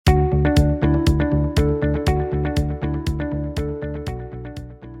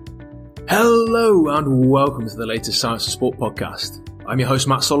Hello and welcome to the latest Science and Sport podcast. I'm your host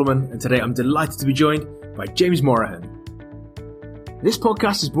Matt Solomon, and today I'm delighted to be joined by James Morahan. This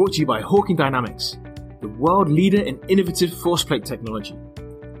podcast is brought to you by Hawking Dynamics, the world leader in innovative force plate technology.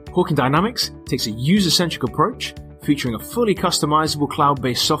 Hawking Dynamics takes a user-centric approach featuring a fully customizable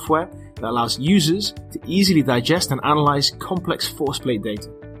cloud-based software that allows users to easily digest and analyze complex force plate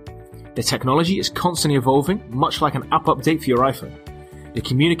data. Their technology is constantly evolving, much like an app update for your iPhone. They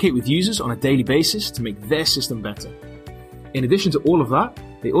communicate with users on a daily basis to make their system better. In addition to all of that,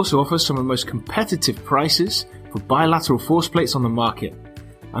 they also offer some of the most competitive prices for bilateral force plates on the market,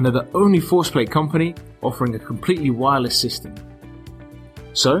 and they're the only force plate company offering a completely wireless system.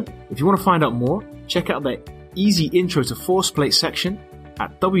 So, if you want to find out more, check out their easy intro to force plate section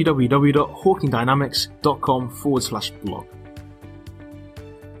at www.hawkingdynamics.com/blog.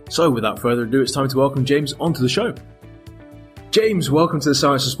 So, without further ado, it's time to welcome James onto the show. James, welcome to the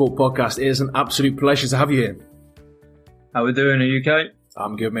Science and Sport podcast. It is an absolute pleasure to have you here. How are we doing? Are you okay?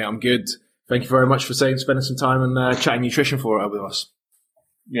 I'm good, mate. I'm good. Thank you very much for spending some time and chatting nutrition with us.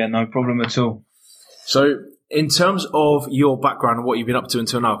 Yeah, no problem at all. So, in terms of your background and what you've been up to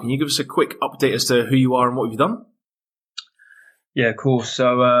until now, can you give us a quick update as to who you are and what you've done? Yeah, of course.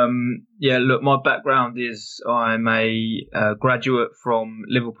 So, look, my background is I'm a graduate from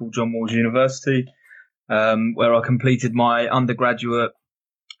Liverpool John Moores University, where I completed my undergraduate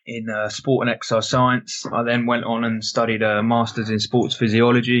in sport and exercise science. I then went on and studied a master's in sports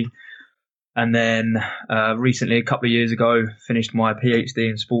physiology. And then recently, a couple of years ago, finished my PhD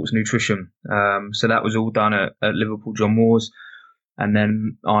in sports nutrition. So that was all done at Liverpool John Moores. And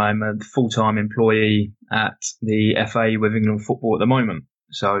then I'm a full-time employee at the FA with England Football at the moment.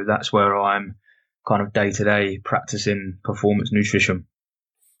 So that's where I'm kind of day-to-day practicing performance nutrition.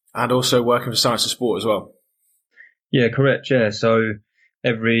 And also working for Science and Sport as well. Yeah, correct. Yeah. So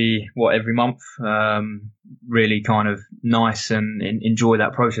every month, really kind of nice and enjoy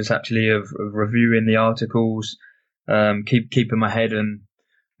that process actually of reviewing the articles, keeping my head and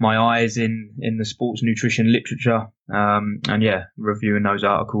my eyes in the sports nutrition literature, and reviewing those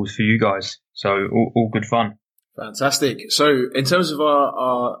articles for you guys. So all good fun. Fantastic. So in terms of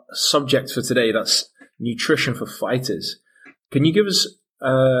our subject for today, that's nutrition for fighters. Can you give us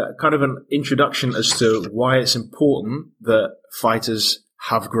kind of an introduction as to why it's important that fighters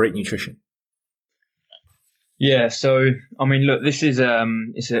have great nutrition? Yeah, so I mean, look, this is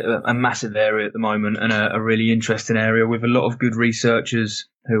it's a massive area at the moment and a really interesting area with a lot of good researchers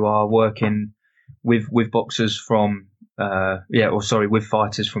who are working with boxers from with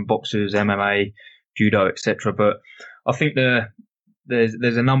fighters from boxers, MMA, judo, etc. But I think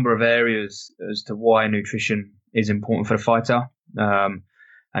there's a number of areas as to why nutrition is important for the fighter.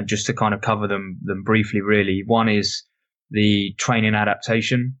 And just to kind of cover them briefly, really, one is the training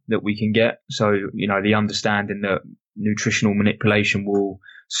adaptation that we can get. So, the understanding that nutritional manipulation will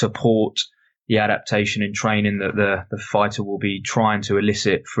support the adaptation in training that the fighter will be trying to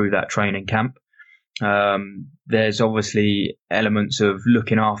elicit through that training camp. There's obviously elements of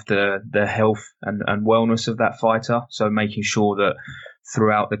looking after the health and wellness of that fighter. So making sure that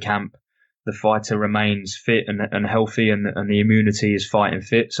throughout the camp, the fighter remains fit and healthy and the immunity is fighting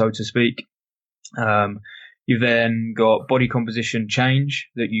fit, so to speak. You've then got body composition change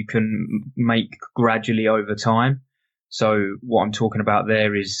that you can make gradually over time. So what I'm talking about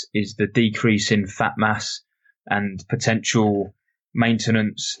there is the decrease in fat mass and potential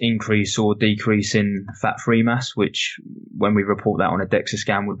maintenance increase or decrease in fat-free mass, which when we report that on a DEXA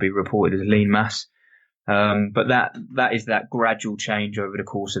scan would be reported as lean mass. But that is that gradual change over the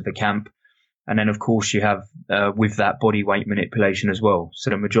course of the camp. And then, of course, you have with that body weight manipulation as well. So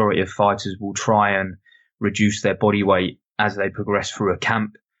the majority of fighters will try and reduce their body weight as they progress through a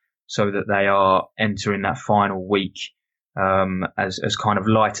camp so that they are entering that final week as kind of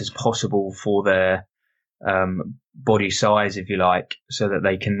light as possible for their body size, if you like, so that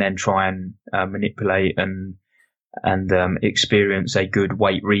they can then try and manipulate and experience a good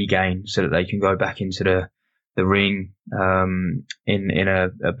weight regain so that they can go back into the ring in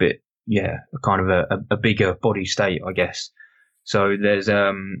a bit, kind of a bigger body state, I guess. So there's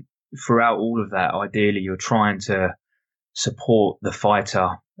throughout all of that, ideally, you're trying to support the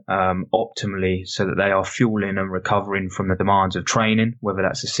fighter optimally so that they are fueling and recovering from the demands of training, whether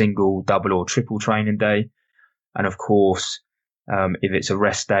that's a single, double or triple training day. And of course, if it's a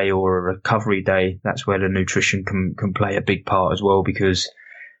rest day or a recovery day, that's where the nutrition can play a big part as well, because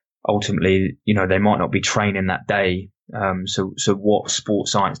ultimately, they might not be training that day. So what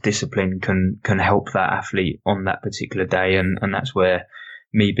sports science discipline can help that athlete on that particular day? And that's where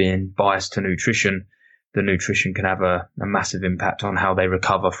me being biased to nutrition the nutrition can have a massive impact on how they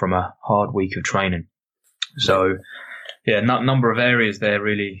recover from a hard week of training. So, number of areas there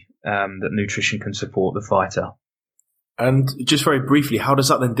really that nutrition can support the fighter. And just very briefly, how does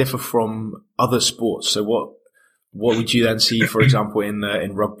that then differ from other sports? So what would you then see, for example, in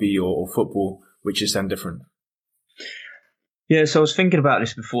rugby or football, which is then different? Yeah, so I was thinking about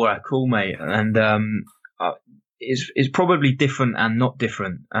this before our call, mate, and it's probably different and not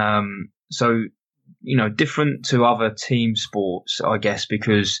different. So, different to other team sports, I guess,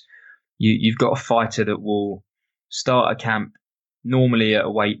 because you've got a fighter that will start a camp normally at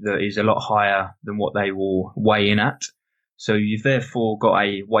a weight that is a lot higher than what they will weigh in at. So you've therefore got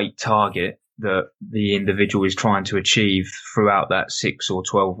a weight target that the individual is trying to achieve throughout that 6 or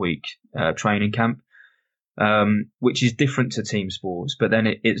 12 week training camp, which is different to team sports. But then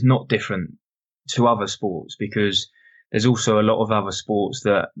it's not different to other sports, because there's also a lot of other sports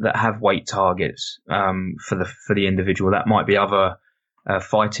that have weight targets for the individual. That might be other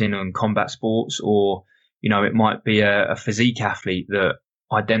fighting and combat sports, or it might be a physique athlete that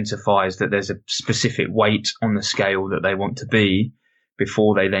identifies that there's a specific weight on the scale that they want to be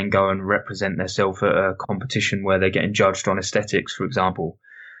before they then go and represent themselves at a competition where they're getting judged on aesthetics, for example.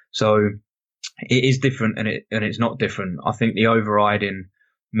 So it is different, and it's not different. I think the overriding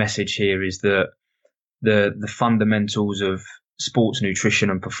message here is that the fundamentals of sports nutrition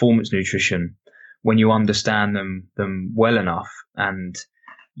and performance nutrition, when you understand them well enough, and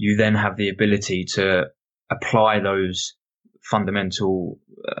you then have the ability to apply those fundamental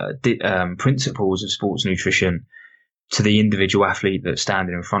principles of sports nutrition to the individual athlete that's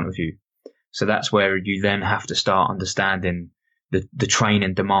standing in front of you. So that's where you then have to start understanding the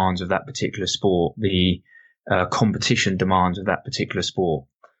training demands of that particular sport, the competition demands of that particular sport.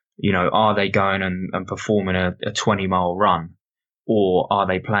 Are they going and performing a 20-mile run, or are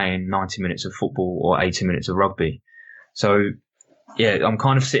they playing 90 minutes of football or 80 minutes of rugby? So, yeah, I'm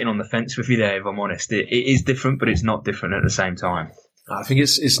kind of sitting on the fence with you there, if I'm honest. It is different, but it's not different at the same time. I think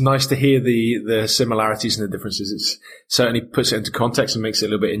it's nice to hear the similarities and the differences. It certainly puts it into context and makes it a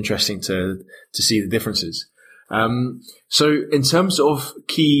little bit interesting to see the differences. So in terms of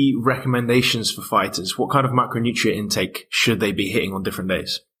key recommendations for fighters, what kind of macronutrient intake should they be hitting on different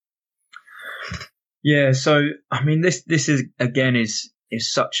days? Yeah, so I mean, this is again is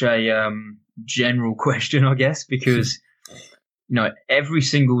such a general question, I guess, because every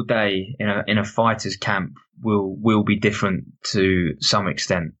single day in a fighter's camp will be different to some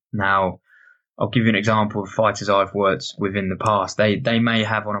extent. Now, I'll give you an example of fighters I've worked with in the past. They may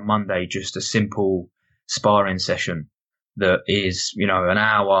have on a Monday just a simple sparring session that is, an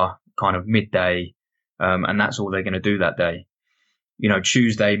hour, kind of midday, and that's all they're going to do that day.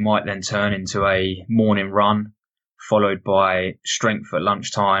 Tuesday might then turn into a morning run, followed by strength at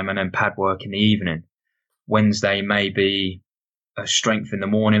lunchtime, and then pad work in the evening. Wednesday may be a strength in the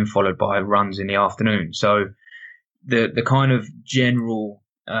morning, followed by runs in the afternoon. So the kind of general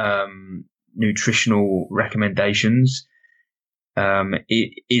nutritional recommendations,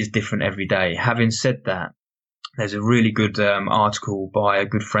 it is different every day. Having said that, there's a really good article by a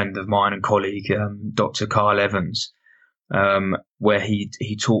good friend of mine and colleague, Dr. Carl Evans, where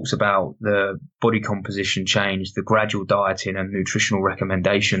he talks about the body composition change, the gradual dieting and nutritional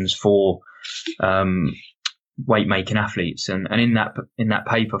recommendations for weight making athletes. And in that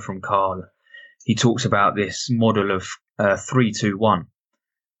paper from Carl, he talks about this model of 3-2-1.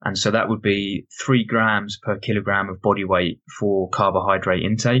 And so that would be 3 grams per kilogram of body weight for carbohydrate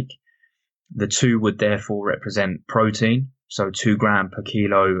intake. The 2 would therefore represent protein, so 2 gram per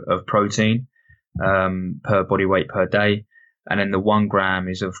kilo of protein per body weight per day. And then the 1 gram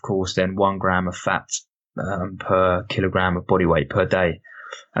is, of course, then 1 gram of fat per kilogram of body weight per day.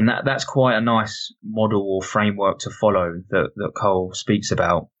 And that's quite a nice model or framework to follow that Cole speaks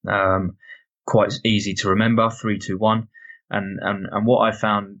about. Quite easy to remember, 3-2-1. And what I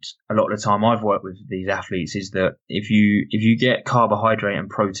found a lot of the time I've worked with these athletes is that if you get carbohydrate and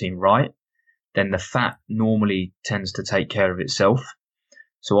protein right, then the fat normally tends to take care of itself.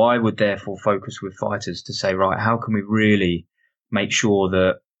 So I would therefore focus with fighters to say, right, how can we really make sure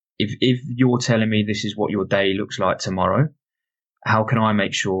that if you're telling me this is what your day looks like tomorrow, how can I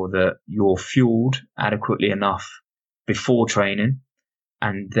make sure that you're fueled adequately enough before training,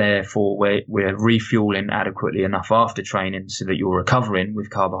 and therefore we're refueling adequately enough after training so that you're recovering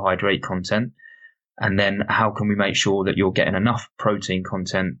with carbohydrate content? And then how can we make sure that you're getting enough protein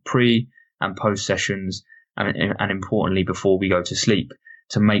content pre and post sessions, and importantly before we go to sleep,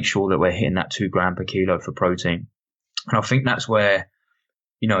 to make sure that we're hitting that 2 gram per kilo for protein? And I think that's where,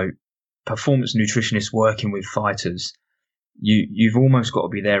 performance nutritionists working with fighters, you've almost got to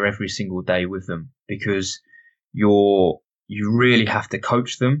be there every single day with them, because you really have to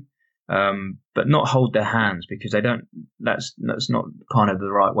coach them, but not hold their hands, because they don't. That's not kind of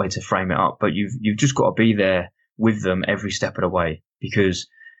the right way to frame it up. But you've just got to be there with them every step of the way, because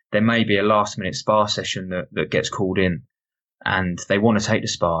there may be a last minute spar session that gets called in, and they want to take the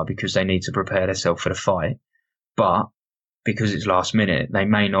spar because they need to prepare themselves for the fight, but because it's last minute, they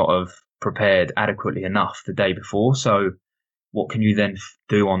may not have prepared adequately enough the day before. So what can you then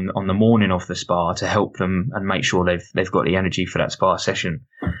do on the morning of the spar to help them and make sure they've got the energy for that spar session?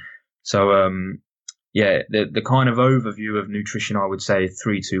 So the kind of overview of nutrition, I would say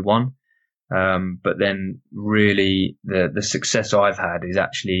 3, 2, 1. But then really the success I've had is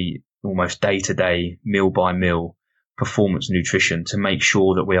actually almost day to day, meal by meal performance nutrition, to make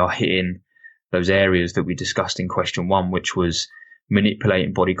sure that we are hitting those areas that we discussed in question 1, which was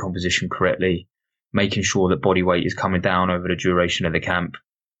manipulating body composition correctly, making sure that body weight is coming down over the duration of the camp,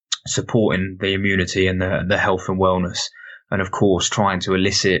 supporting the immunity and the health and wellness, and of course trying to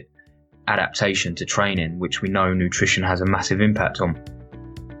elicit adaptation to training, which we know nutrition has a massive impact on.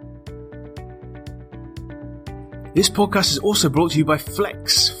 This podcast is also brought to you by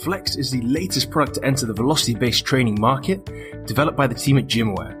Flex. Flex is the latest product to enter the velocity-based training market, developed by the team at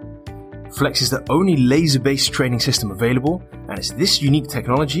GymAware. Flex is the only laser-based training system available, and it's this unique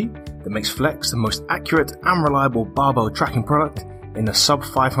technology that makes Flex the most accurate and reliable barbell tracking product in the sub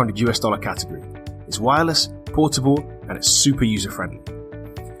 $500 category. It's wireless, portable, and it's super user-friendly.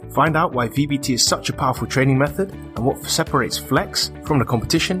 Find out why VBT is such a powerful training method and what separates Flex from the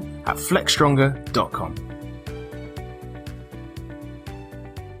competition at flexstronger.com.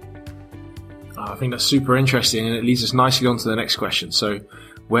 I think that's super interesting, and it leads us nicely on to the next question. So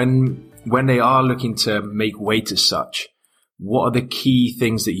when they are looking to make weight as such, what are the key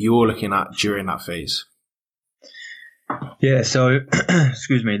things that you're looking at during that phase? Yeah, so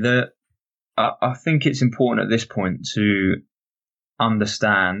excuse me. I think it's important at this point to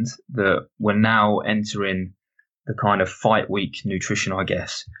understand that we're now entering the kind of fight week nutrition, I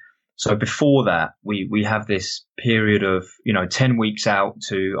guess. So before that, we have this period of 10 weeks out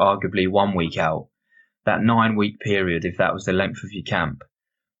to arguably 1 week out. That 9-week period, if that was the length of your camp,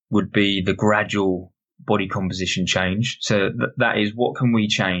 would be the gradual body composition change. So that is, what can we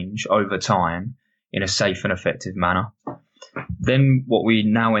change over time in a safe and effective manner? Then what we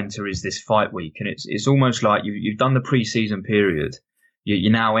now enter is this fight week, and it's almost like you've done the pre-season period.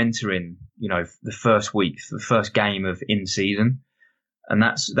 You're now entering, the first week, the first game of in season, and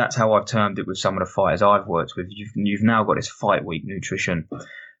that's how I've termed it with some of the fighters I've worked with. You've now got this fight week nutrition,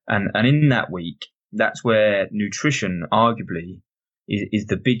 and in that week, that's where nutrition arguably is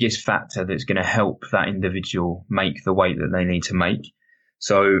the biggest factor that's going to help that individual make the weight that they need to make.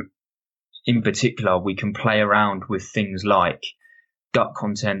 So in particular, we can play around with things like gut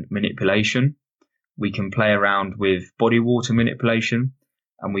content manipulation. We can play around with body water manipulation,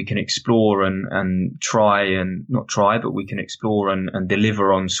 and we can explore and we can explore and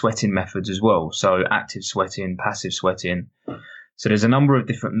deliver on sweating methods as well. So active sweating, passive sweating. So there's a number of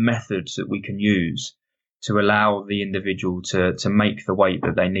different methods that we can use to allow the individual to make the weight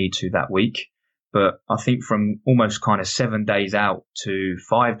that they need to that week. But I think from almost kind of 7 days out to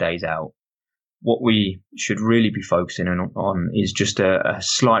 5 days out, what we should really be focusing on is just a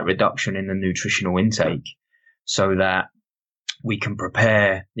slight reduction in the nutritional intake, so that we can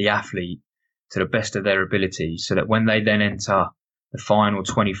prepare the athlete to the best of their ability, so that when they then enter the final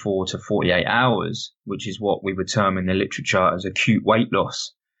 24 to 48 hours, which is what we would term in the literature as acute weight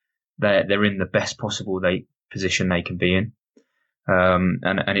loss, they're in the best possible position they can be in.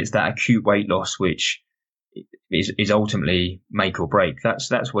 And it's that acute weight loss which is ultimately make or break.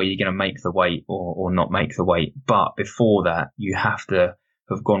 That's where you're going to make the weight or not make the weight. But before that, you have to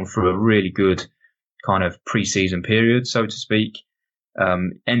have gone through a really good kind of pre-season period, so to speak,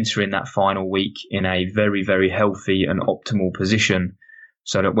 entering that final week in a very, very healthy and optimal position,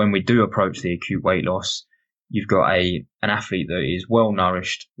 so that when we do approach the acute weight loss, you've got an athlete that is well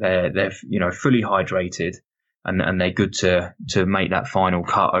nourished, they're fully hydrated, and they're good to make that final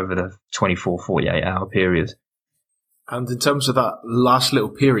cut over the 24, 48 hour period. And in terms of that last little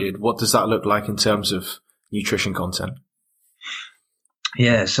period, what does that look like in terms of nutrition content?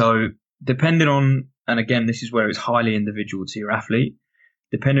 Yeah, so depending on, and again, this is where it's highly individual to your athlete,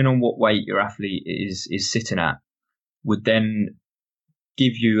 depending on what weight your athlete is sitting at, would then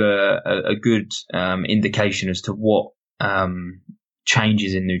give you a good indication as to what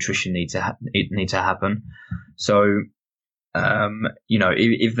changes in nutrition need to happen. So,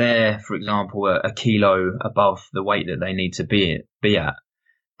 if they're, for example, a kilo above the weight that they need to be at,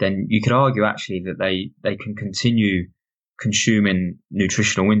 then you could argue actually that they can continue consuming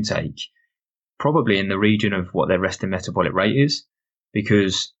nutritional intake, probably in the region of what their resting metabolic rate is,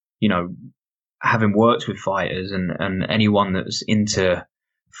 because, having worked with fighters and anyone that's into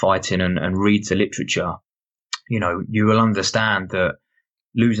fighting and reads the literature, you will understand that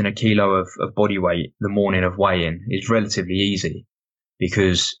losing a kilo of body weight the morning of weigh-in is relatively easy,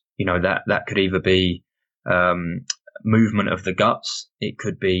 because, that could either be movement of the guts. It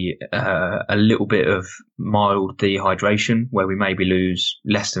could be a little bit of mild dehydration, where we maybe lose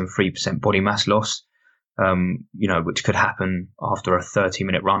less than 3% body mass loss, which could happen after a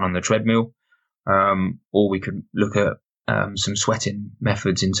 30-minute run on the treadmill. Or we could look at some sweating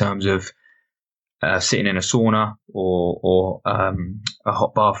methods in terms of sitting in a sauna or a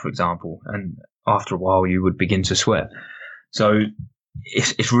hot bath, for example. And after a while, you would begin to sweat. So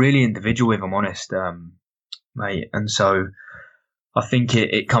it's really individual, if I'm honest, mate. And so I think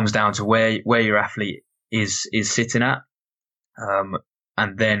it comes down to where your athlete is sitting at,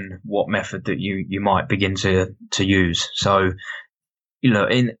 and then what method that you might begin to use. So,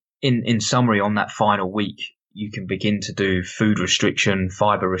 in summary, on that final week, you can begin to do food restriction,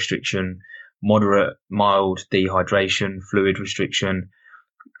 fiber restriction, moderate, mild dehydration, fluid restriction,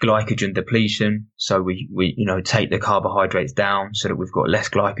 glycogen depletion. So we take the carbohydrates down so that we've got less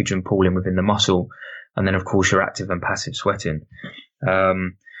glycogen pooling within the muscle. And then, of course, your active and passive sweating.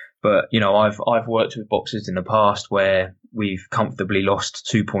 But I've worked with boxers in the past where we've comfortably lost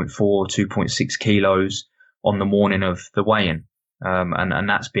 2.4, 2.6 kilos on the morning of the weigh-in. And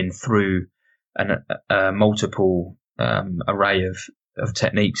that's been through a multiple array of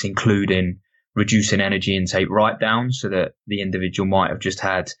techniques, including reducing energy intake right down, so that the individual might have just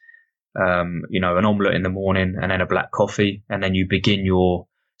had, an omelette in the morning and then a black coffee, and then you begin your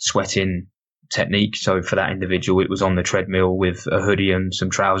sweating technique. So for that individual, it was on the treadmill with a hoodie and some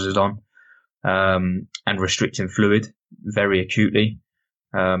trousers on, and restricting fluid very acutely.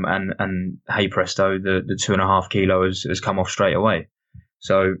 And hey presto, the 2.5 kilos has come off straight away.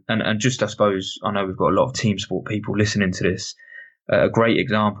 So, and just, I suppose, I know we've got a lot of team sport people listening to this. A great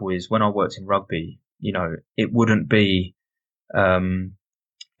example is when I worked in rugby, it wouldn't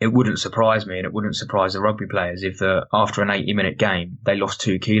surprise me, and it wouldn't surprise the rugby players if after an 80-minute game, they lost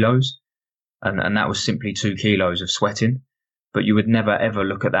 2 kilos. And that was simply 2 kilos of sweating. But you would never, ever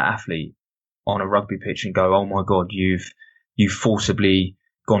look at that athlete on a rugby pitch and go, oh my God, you've forcibly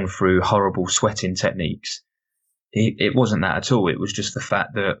gone through horrible sweating techniques. It wasn't that at all. It was just the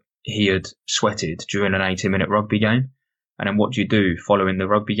fact that he had sweated during an 80-minute rugby game. And then what do you do following the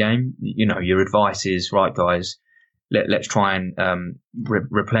rugby game? Your advice is, right, guys, let's try and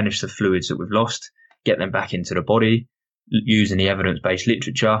replenish the fluids that we've lost, get them back into the body using the evidence-based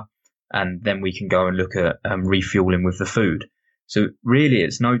literature, and then we can go and look at refueling with the food. So really,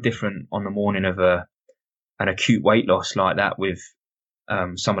 it's no different on the morning of an acute weight loss like that with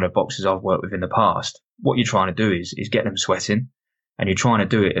some of the boxers I've worked with in the past. What you're trying to do is get them sweating, and you're trying to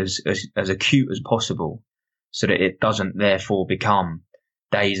do it as acute as possible, so that it doesn't therefore become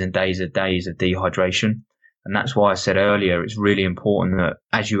days and days of dehydration. And that's why I said earlier, it's really important that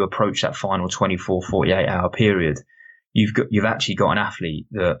as you approach that final 24, 48 hour period, you've actually got an athlete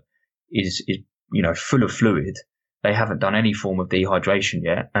that is full of fluid. They haven't done any form of dehydration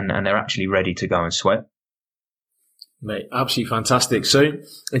yet, and they're actually ready to go and sweat. Mate, absolutely fantastic. So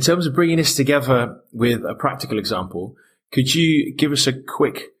in terms of bringing this together with a practical example, could you give us a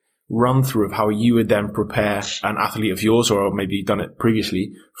quick run through of how you would then prepare an athlete of yours, or maybe you've done it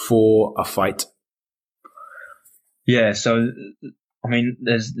previously, for a fight? Yeah, so, I mean,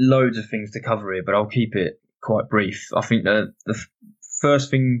 there's loads of things to cover here, but I'll keep it quite brief. I think the first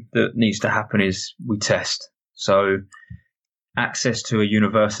thing that needs to happen is we test. So access to a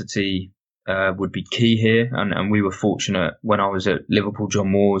university would be key here. And we were fortunate when I was at Liverpool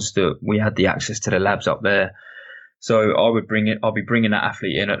John Moores that we had the access to the labs up there. So I'll be bringing that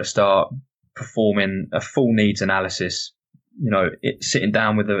athlete in at the start, performing a full needs analysis, sitting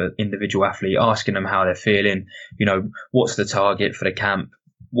down with the individual athlete, asking them how they're feeling, what's the target for the camp?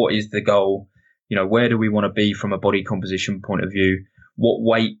 What is the goal? Where do we want to be from a body composition point of view? What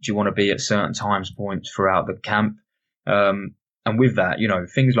weight do you want to be at certain times points throughout the camp? And with that,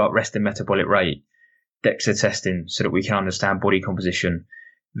 things like resting metabolic rate, DEXA testing so that we can understand body composition,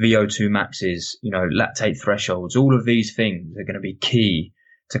 VO2 maxes, lactate thresholds, all of these things are going to be key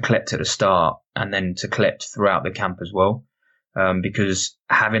to collect at the start and then to collect throughout the camp as well. Because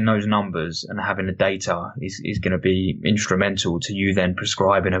having those numbers and having the data is going to be instrumental to you then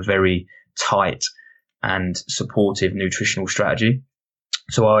prescribing a very tight and supportive nutritional strategy.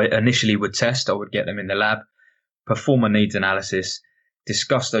 So I initially would test, I would get them in the lab, perform a needs analysis,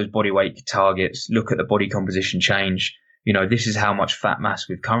 discuss those body weight targets, look at the body composition change, this is how much fat mass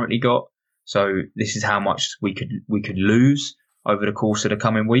we've currently got. So this is how much we could lose over the course of the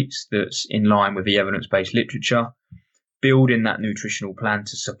coming weeks. That's in line with the evidence-based literature. Building that nutritional plan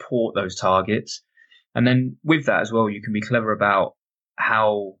to support those targets. And then with that as well, you can be clever about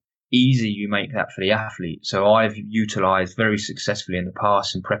how easy you make that for the athlete. So I've utilized very successfully in the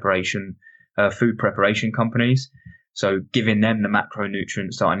past in food preparation companies. So giving them the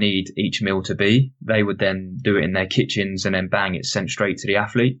macronutrients that I need each meal to be, they would then do it in their kitchens and then bang, it's sent straight to the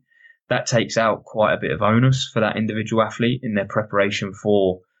athlete. That takes out quite a bit of onus for that individual athlete in their preparation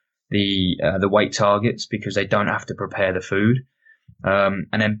for the weight targets, because they don't have to prepare the food. And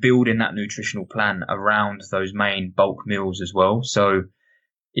then building that nutritional plan around those main bulk meals as well. So,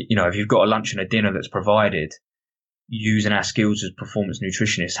 if you've got a lunch and a dinner that's provided, using our skills as performance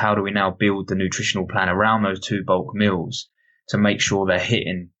nutritionists, how do we now build the nutritional plan around those two bulk meals to make sure they're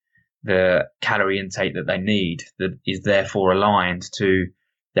hitting the calorie intake that they need, that is therefore aligned to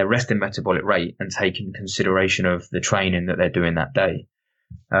their resting metabolic rate and taking consideration of the training that they're doing that day.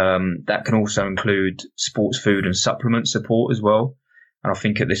 That can also include sports food and supplement support as well. And I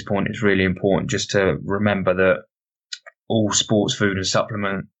think at this point it's really important just to remember that all sports food and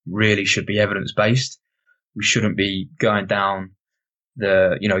supplement really should be evidence-based. We shouldn't be going down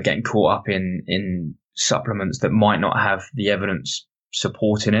getting caught up in supplements that might not have the evidence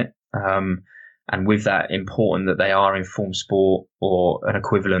supporting it. And with that, important that they are Informed Sport or an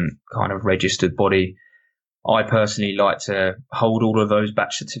equivalent kind of registered body. I personally like to hold all of those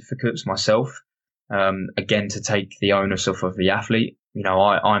batch certificates myself, again, to take the onus off of the athlete.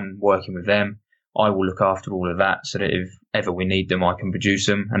 I'm working with them. I will look after all of that so that if ever we need them, I can produce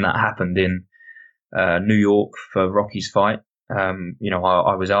them. And that happened in New York for Rocky's fight. I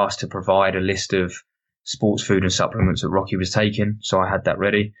was asked to provide a list of sports food and supplements that Rocky was taking. So I had that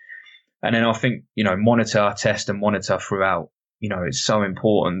ready. And then I think, monitor, test and monitor throughout. It's so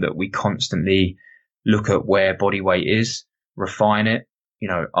important that we constantly look at where body weight is, refine it.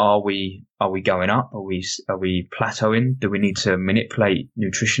 Are we going up? Are we plateauing? Do we need to manipulate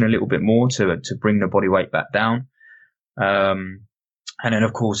nutrition a little bit more to bring the body weight back down? And then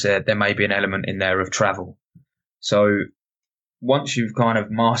of course there may be an element in there of travel. So once you've kind of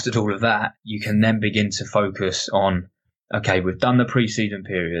mastered all of that, you can then begin to focus on, okay, we've done the pre-season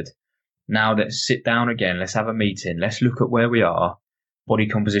period. Now let's sit down again. Let's have a meeting. Let's look at where we are, body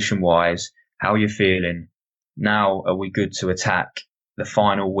composition wise, how you're feeling. Now are we good to attack the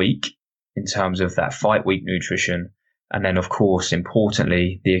final week in terms of that fight week nutrition? And then, of course,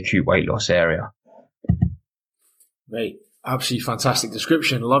 importantly, the acute weight loss area. Mate, absolutely fantastic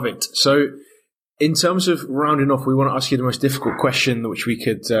description. Love it. So in terms of rounding off, we want to ask you the most difficult question which we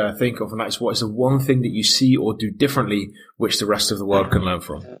could think of, and that is, what is the one thing that you see or do differently which the rest of the world can learn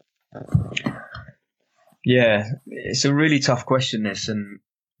from? Yeah, it's a really tough question, this, and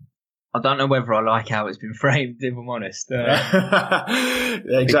I don't know whether I like how it's been framed, if I'm honest. Yeah,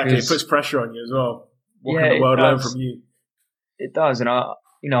 exactly. It puts pressure on you as well. What can the world learn from you? It does. And I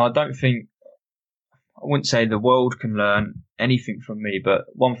don't think, I wouldn't say the world can learn anything from me, but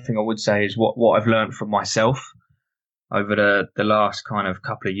one thing I would say is what I've learned from myself over the last kind of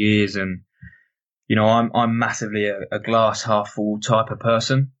couple of years. And, I'm massively a glass half full type of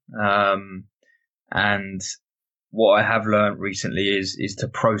person. And what I have learned recently is to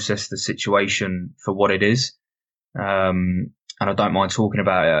process the situation for what it is. And I don't mind talking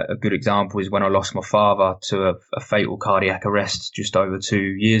about it. A good example is when I lost my father to a fatal cardiac arrest just over 2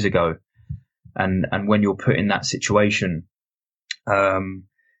 years ago. And when you're put in that situation,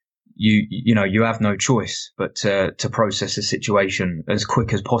 you have no choice but to process the situation as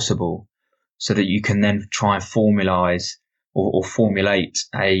quick as possible so that you can then try and formulate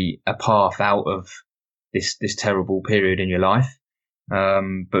a path out of this terrible period in your life.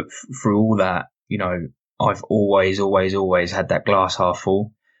 But through all that, I've always had that glass half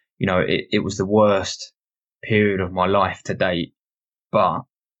full. It was the worst period of my life to date, but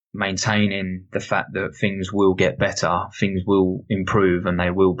maintaining the fact that things will get better, things will improve, and they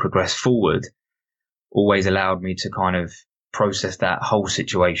will progress forward, always allowed me to kind of process that whole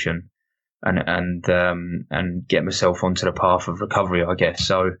situation and get myself onto the path of recovery, I guess.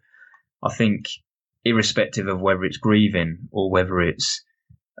 So I think, irrespective of whether it's grieving or whether it's,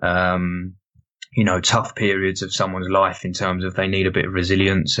 tough periods of someone's life in terms of they need a bit of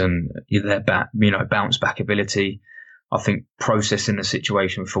resilience and their bounce back ability, I think processing the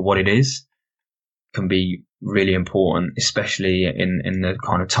situation for what it is can be really important, especially in the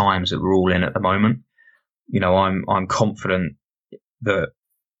kind of times that we're all in at the moment. I'm confident that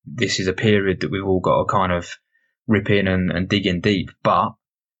this is a period that we've all got to kind of rip in and dig in deep, but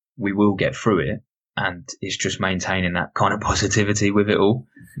we will get through it. and it's just maintaining that kind of positivity with it all.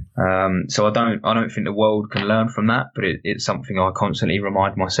 So I don't think the world can learn from that, but it's something I constantly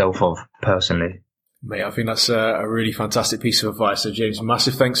remind myself of personally. Mate, I think that's a really fantastic piece of advice. So James,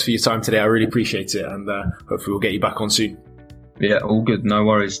 massive thanks for your time today. I really appreciate it, and hopefully we'll get you back on soon. Yeah, all good. No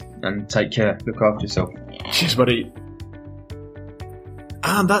worries. And take care. Look after yourself. Cheers, buddy.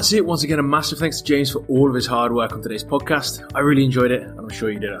 And that's it. Once again, a massive thanks to James for all of his hard work on today's podcast. I really enjoyed it, and I'm sure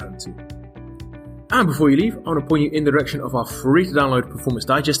you did at home too. And before you leave, I want to point you in the direction of our free to download Performance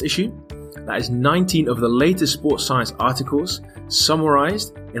Digest issue. That is 19 of the latest sports science articles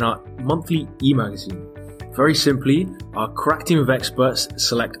summarized in our monthly e-magazine. Very simply, our crack team of experts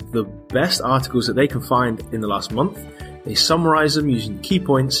select the best articles that they can find in the last month. They summarize them using key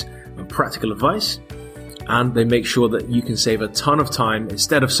points and practical advice, and they make sure that you can save a ton of time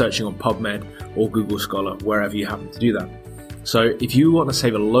instead of searching on PubMed or Google Scholar, wherever you happen to do that. So if you want to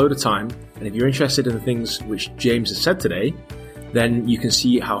save a load of time, and if you're interested in the things which James has said today, then you can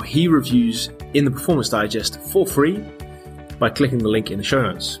see how he reviews in the Performance Digest for free by clicking the link in the show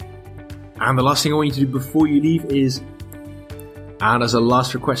notes. And the last thing I want you to do before you leave is, and as a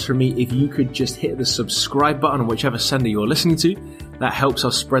last request from me, if you could just hit the subscribe button on whichever sender you're listening to, that helps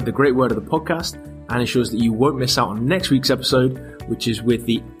us spread the great word of the podcast and ensures that you won't miss out on next week's episode, which is with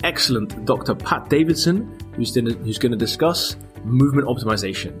the excellent Dr. Pat Davidson, who's going to discuss movement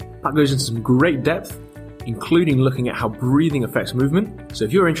optimization. Pat goes into some great depth, including looking at how breathing affects movement. So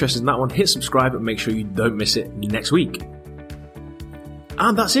if you're interested in that one, hit subscribe and make sure you don't miss it next week.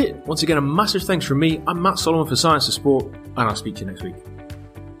 And that's it. Once again, a massive thanks from me. I'm Matt Solomon for Science for Sport, and I'll speak to you next week.